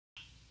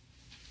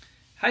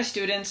Hi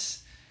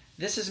students,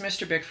 this is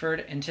Mr.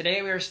 Bickford, and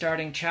today we are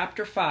starting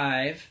Chapter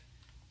 5,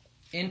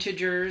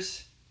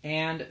 Integers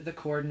and the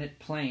Coordinate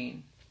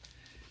Plane.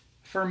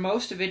 For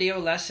most video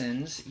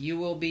lessons, you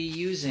will be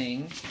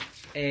using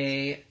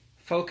a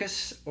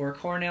Focus or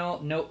Cornell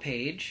note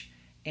page,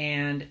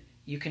 and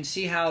you can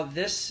see how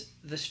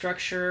the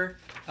structure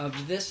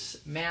of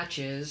this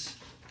matches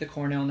the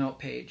Cornell note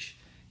page.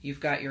 You've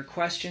got your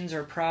questions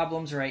or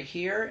problems right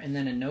here, and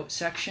then a note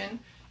section.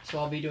 So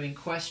I'll be doing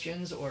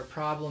questions or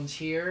problems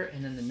here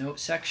and then the note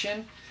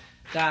section.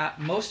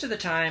 Most of the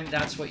time,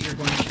 that's what you're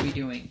going to be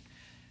doing.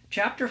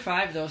 Chapter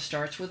 5, though,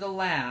 starts with a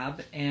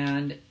lab,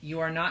 and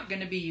you are not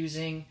going to be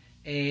using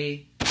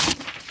a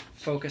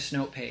focus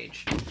note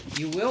page.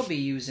 You will be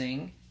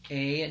using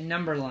a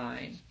number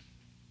line.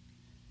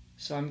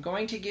 So I'm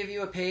going to give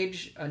you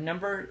a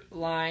number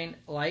line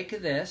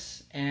like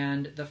this,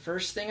 and the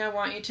first thing I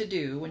want you to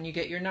do when you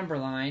get your number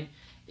line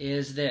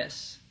is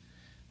this.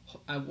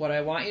 What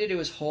I want you to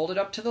do is hold it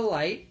up to the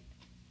light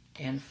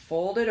and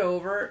fold it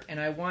over, and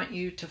I want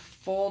you to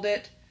fold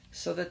it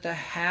so that the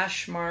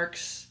hash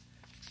marks,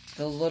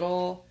 the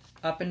little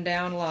up and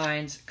down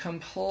lines,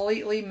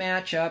 completely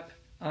match up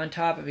on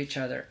top of each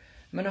other.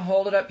 I'm going to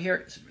hold it up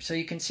here so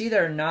you can see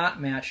they're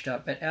not matched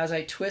up, but as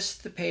I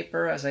twist the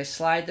paper, as I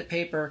slide the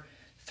paper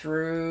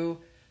through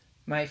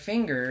my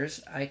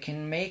fingers, I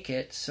can make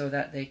it so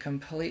that they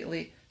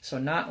so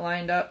not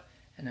lined up,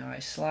 and now I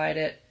slide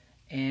it,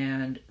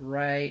 and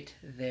right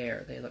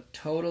there, they look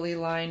totally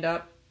lined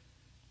up,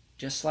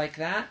 just like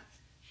that.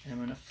 And I'm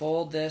going to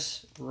fold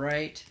this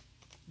right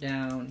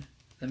down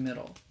the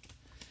middle.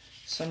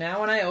 So now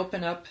when I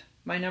open up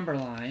my number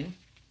line,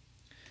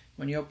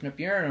 when you open up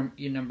your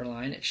number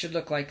line, it should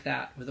look like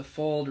that, with a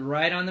fold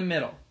right on the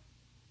middle,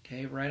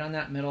 okay, right on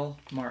that middle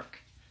mark.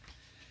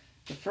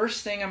 The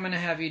first thing I'm going to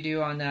have you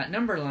do on that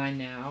number line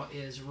now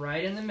is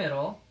right in the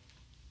middle,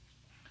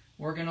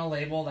 we're going to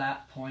label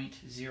that point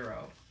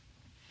 0.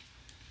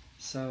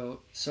 So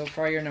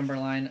far your number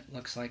line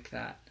looks like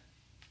that.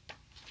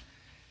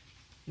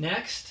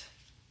 Next,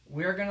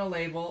 we're going to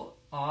label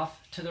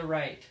off to the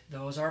right.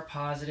 Those are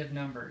positive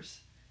numbers.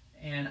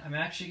 And I'm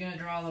actually going to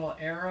draw a little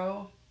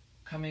arrow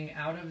coming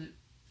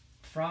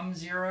from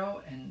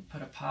 0 and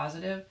put a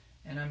positive,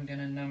 and I'm going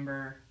to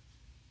number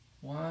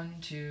 1,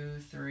 2,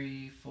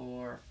 3,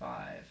 4,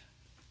 5.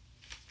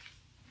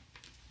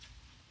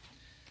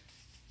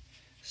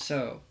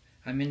 So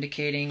I'm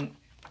indicating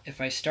if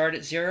I start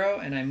at 0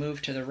 and I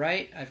move to the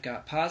right, I've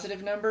got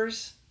positive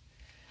numbers.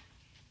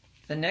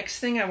 The next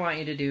thing I want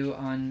you to do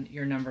on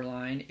your number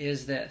line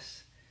is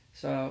this.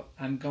 So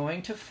I'm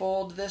going to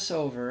fold this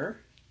over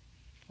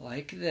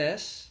like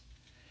this,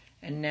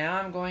 and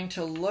now I'm going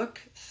to look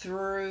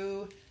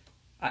through.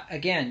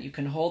 Again, you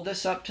can hold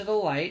this up to the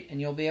light and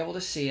you'll be able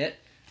to see it,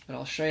 but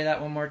I'll show you that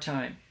one more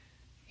time.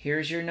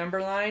 Here's your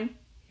number line.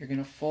 You're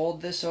going to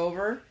fold this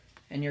over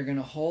and you're going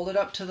to hold it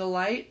up to the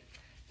light.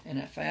 And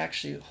if I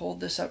actually hold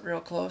this up real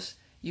close,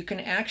 you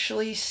can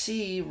actually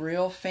see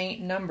real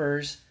faint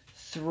numbers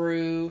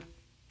through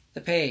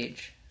the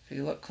page. If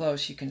you look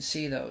close, you can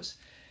see those.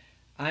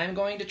 I'm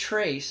going to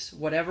trace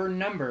whatever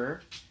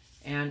number,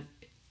 and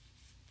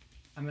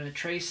I'm going to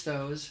trace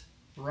those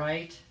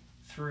right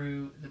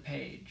through the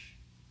page.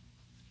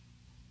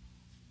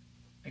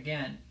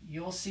 Again,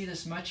 you'll see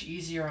this much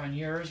easier on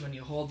yours when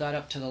you hold that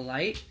up to the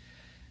light,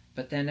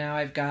 but then now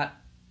I've got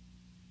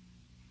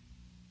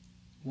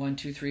 1,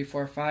 2, 3,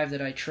 4, 5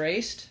 that I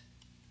traced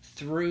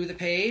through the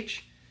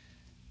page.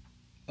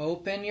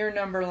 Open your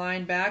number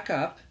line back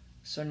up,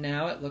 so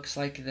now it looks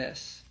like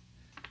this.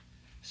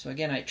 So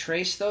again, I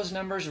traced those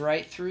numbers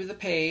right through the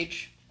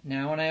page.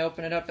 Now when I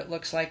open it up, it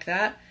looks like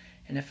that.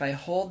 And if I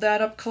hold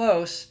that up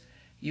close,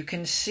 you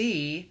can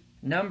see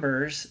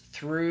numbers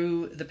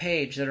through the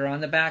page that are on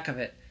the back of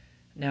it.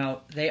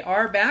 Now, they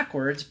are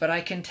backwards, but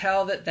I can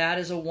tell that that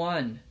is a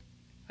 1.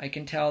 I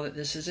can tell that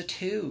this is a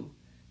 2.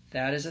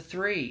 That is a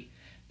 3.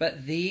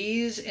 But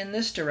these in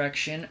this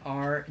direction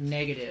are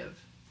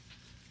negative.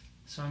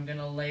 So I'm going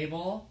to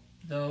label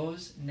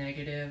those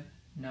negative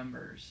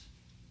numbers.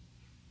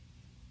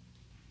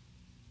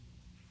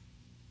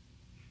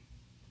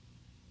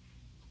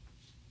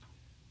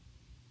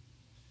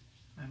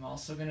 I'm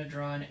also going to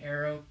draw an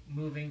arrow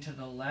moving to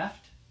the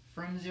left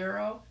from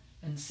 0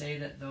 and say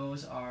that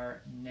those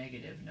are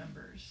negative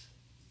numbers.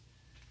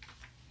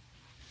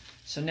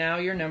 So now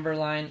your number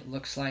line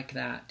looks like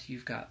that.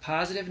 You've got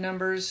positive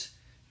numbers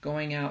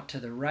going out to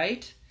the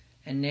right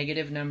and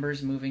negative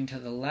numbers moving to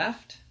the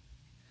left.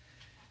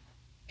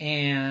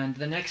 And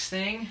the next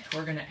thing,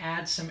 we're going to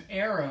add some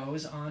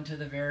arrows onto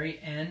the very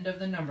end of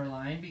the number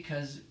line,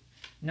 because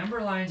number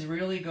lines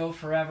really go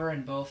forever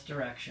in both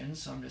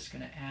directions. So I'm just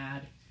going to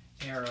add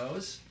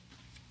arrows.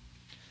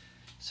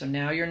 So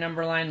now your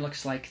number line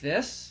looks like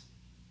this.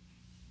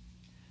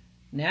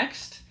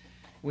 Next,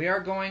 we are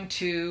going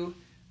to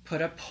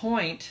put a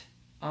point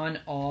on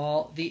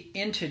all the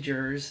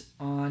integers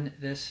on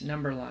this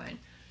number line.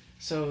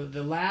 So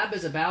the lab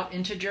is about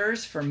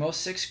integers. For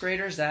most 6th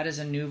graders, that is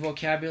a new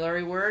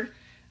vocabulary word.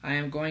 I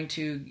am going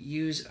to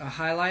use a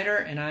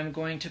highlighter and I'm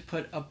going to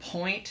put a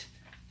point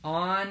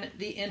on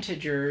the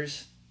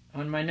integers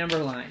on my number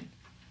line.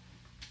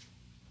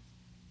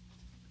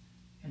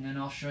 And then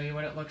I'll show you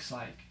what it looks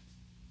like.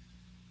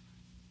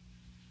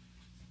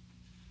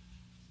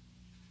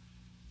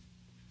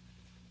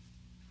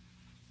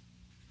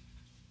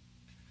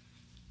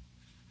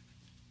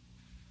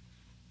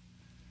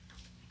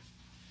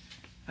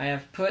 I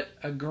have put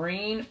a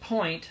green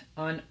point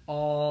on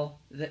all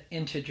the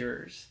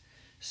integers.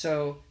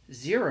 So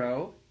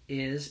 0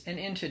 is an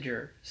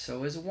integer,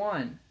 so is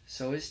 1,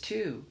 so is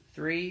 2,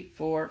 3,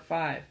 4,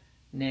 5,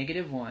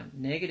 -1,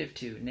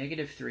 -2,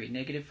 -3,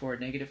 -4,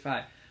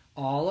 -5.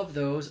 All of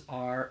those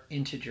are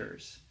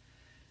integers.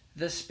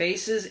 The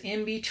spaces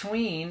in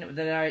between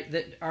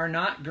that are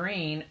not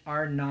green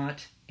are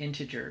not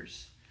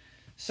integers.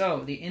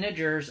 So the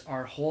integers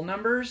are whole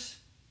numbers,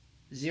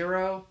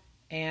 0,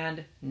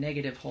 and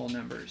negative whole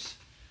numbers.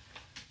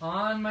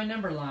 On my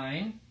number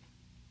line,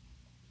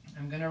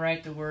 I'm going to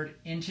write the word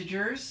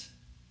integers,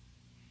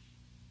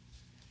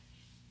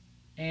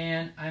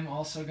 and I'm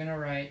also going to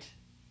write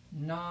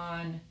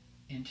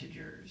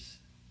non-integers.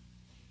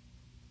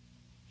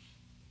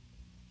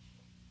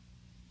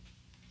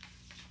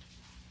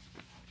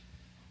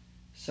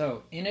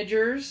 So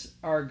integers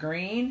are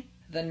green.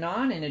 The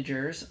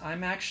non-integers,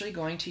 I'm actually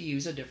going to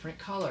use a different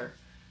color.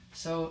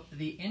 So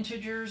the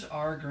integers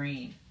are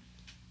green.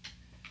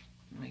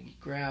 I'm going to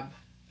grab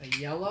a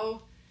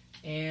yellow,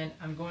 and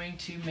I'm going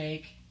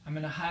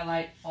to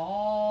highlight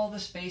all the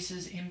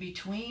spaces in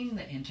between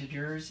the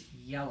integers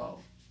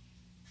yellow.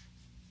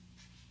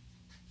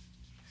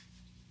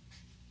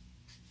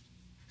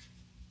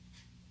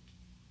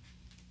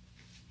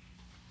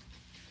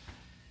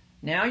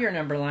 Now your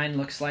number line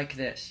looks like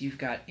this. You've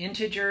got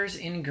integers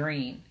in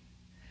green.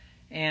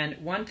 And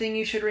one thing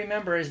you should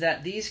remember is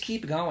that these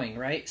keep going,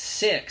 right?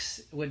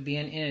 6 would be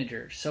an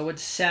integer. So would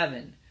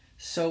 7.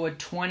 So would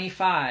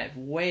 25,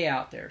 way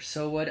out there.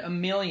 So would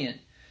 1,000,000.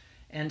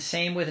 And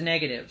same with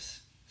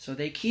negatives. So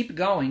they keep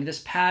going.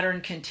 This pattern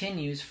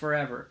continues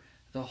forever.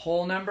 The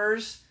whole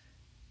numbers,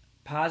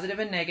 positive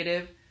and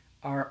negative,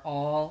 are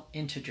all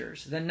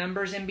integers. The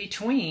numbers in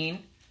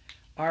between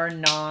are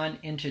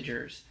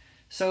non-integers.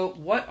 So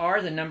what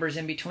are the numbers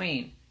in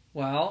between?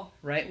 Well,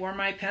 right where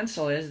my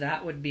pencil is,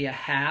 that would be a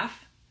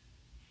half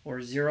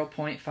or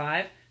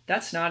 0.5.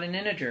 That's not an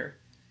integer.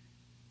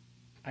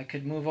 I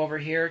could move over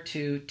here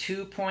to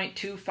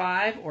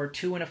 2.25 or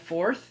 2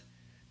 1/4.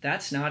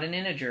 That's not an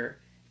integer.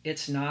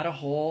 It's not a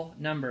whole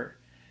number.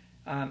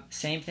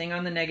 Same thing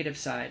on the negative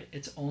side.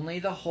 It's only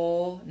the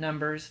whole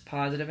numbers,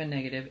 positive and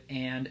negative,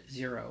 and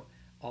 0.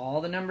 All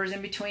the numbers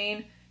in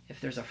between, if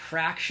there's a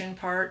fraction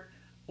part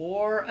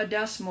or a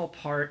decimal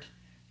part,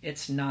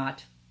 it's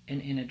not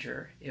an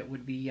integer. It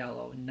would be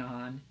yellow,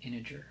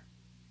 non-integer.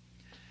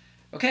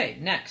 Okay,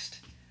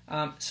 next.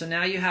 So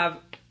now you have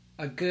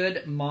a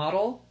good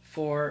model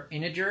for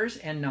integers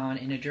and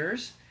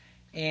non-integers.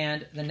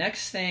 And the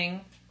next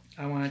thing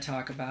I want to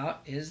talk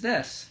about is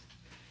this.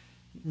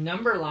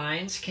 Number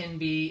lines can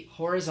be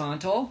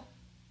horizontal,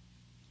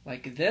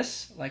 like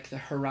this, like the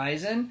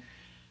horizon.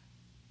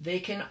 They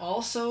can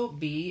also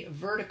be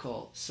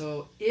vertical.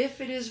 So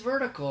if it is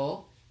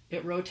vertical,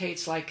 it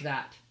rotates like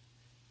that.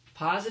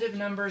 Positive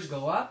numbers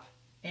go up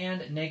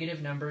and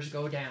negative numbers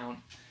go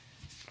down.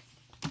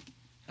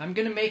 I'm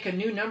going to make a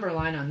new number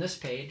line on this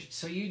page,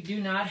 so you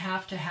do not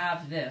have to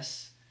have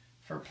this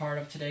for part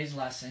of today's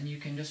lesson. You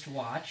can just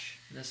watch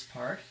this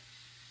part.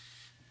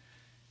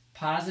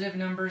 Positive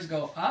numbers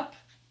go up.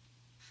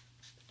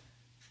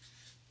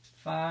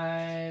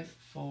 5,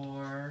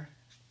 4,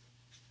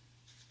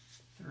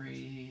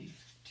 3,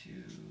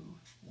 2,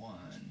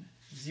 1,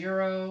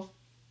 0.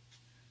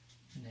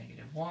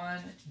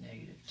 -1,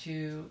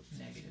 -2,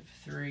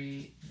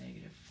 -3,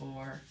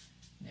 -4,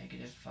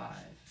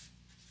 -5.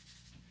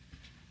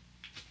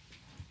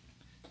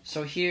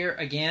 So here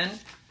again,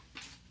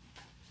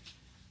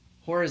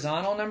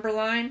 horizontal number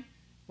line,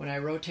 when I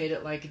rotate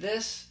it like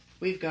this,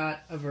 we've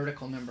got a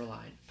vertical number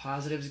line.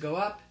 Positives go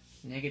up,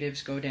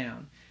 negatives go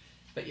down.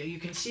 But you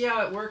can see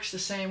how it works the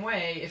same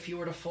way. If you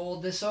were to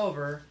fold this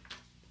over,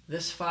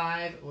 this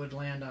 5 would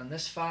land on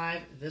this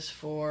 5, this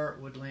 4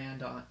 would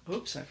land on,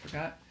 oops, I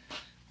forgot,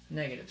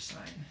 negative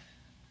sign.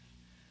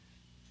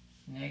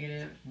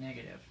 Negative,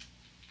 negative.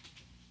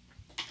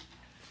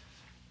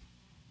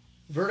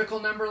 Vertical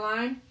number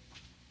line,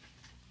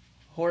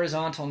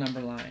 horizontal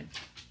number line.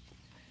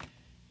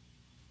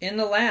 In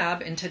the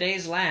lab, in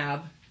today's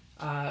lab,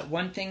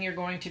 one thing you're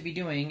going to be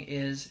doing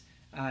is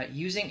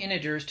using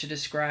integers to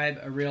describe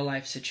a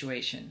real-life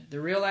situation.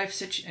 The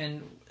real-life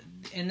and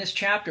in this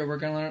chapter, we're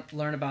going to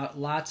learn about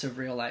lots of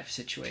real-life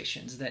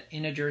situations that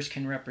integers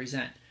can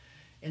represent.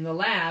 In the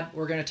lab,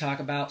 we're going to talk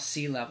about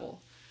sea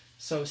level.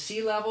 So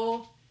sea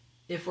level,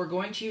 if we're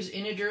going to use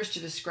integers to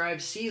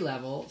describe sea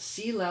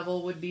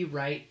level would be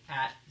right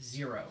at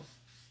 0.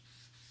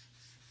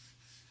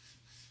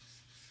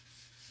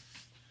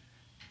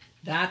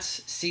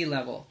 That's sea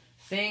level.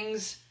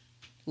 Things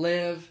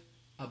live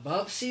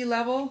above sea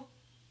level,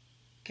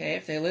 Okay,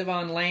 if they live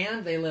on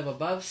land, they live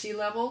above sea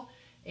level.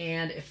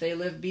 And if they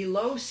live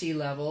below sea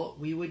level,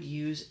 we would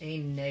use a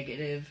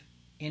negative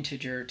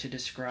integer to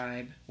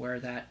describe where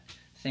that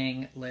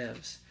thing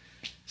lives.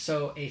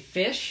 So a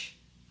fish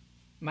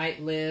might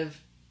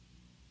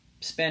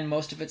spend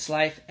most of its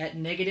life at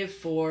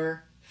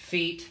 -4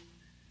 feet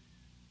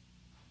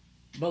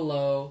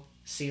below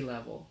sea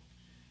level.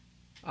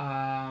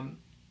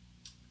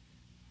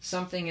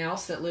 Something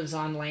else that lives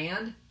on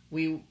land,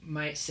 we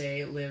might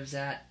say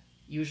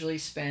usually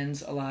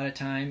spends a lot of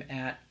time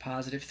at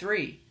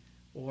 +3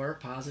 or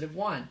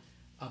 +1.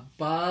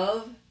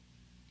 Above,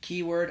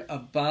 keyword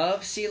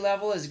above sea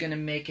level is going to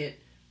make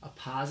it a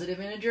positive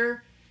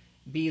integer.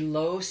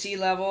 Below sea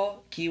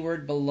level,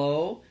 keyword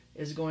below,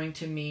 is going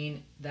to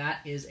mean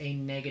that is a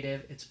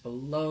negative. It's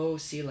below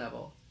sea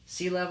level.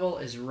 Sea level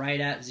is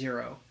right at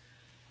 0.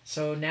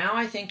 So now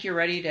I think you're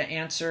ready to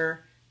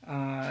answer,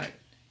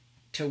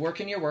 to work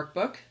in your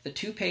workbook. The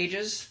 2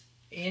 pages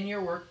in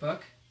your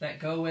workbook that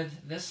go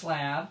with this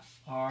lab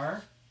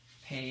are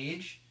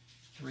page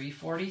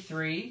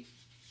 343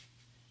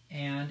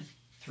 and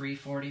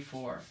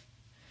 344.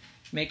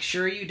 Make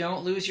sure you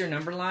don't lose your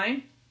number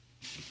line.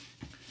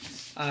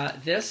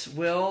 This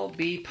will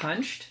be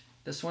punched.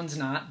 This one's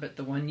not, but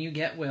the one you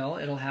get will.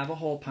 It'll have a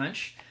hole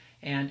punch.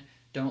 And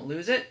don't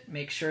lose it.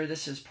 Make sure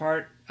this is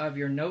part of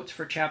your notes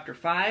for Chapter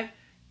 5.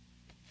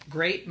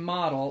 Great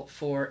model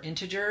for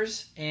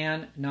integers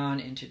and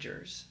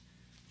non-integers.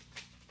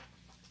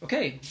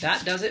 Okay,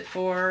 that does it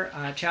for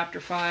Chapter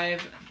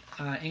 5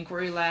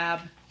 Inquiry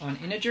Lab on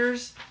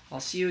integers. I'll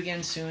see you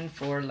again soon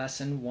for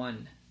Lesson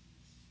 1.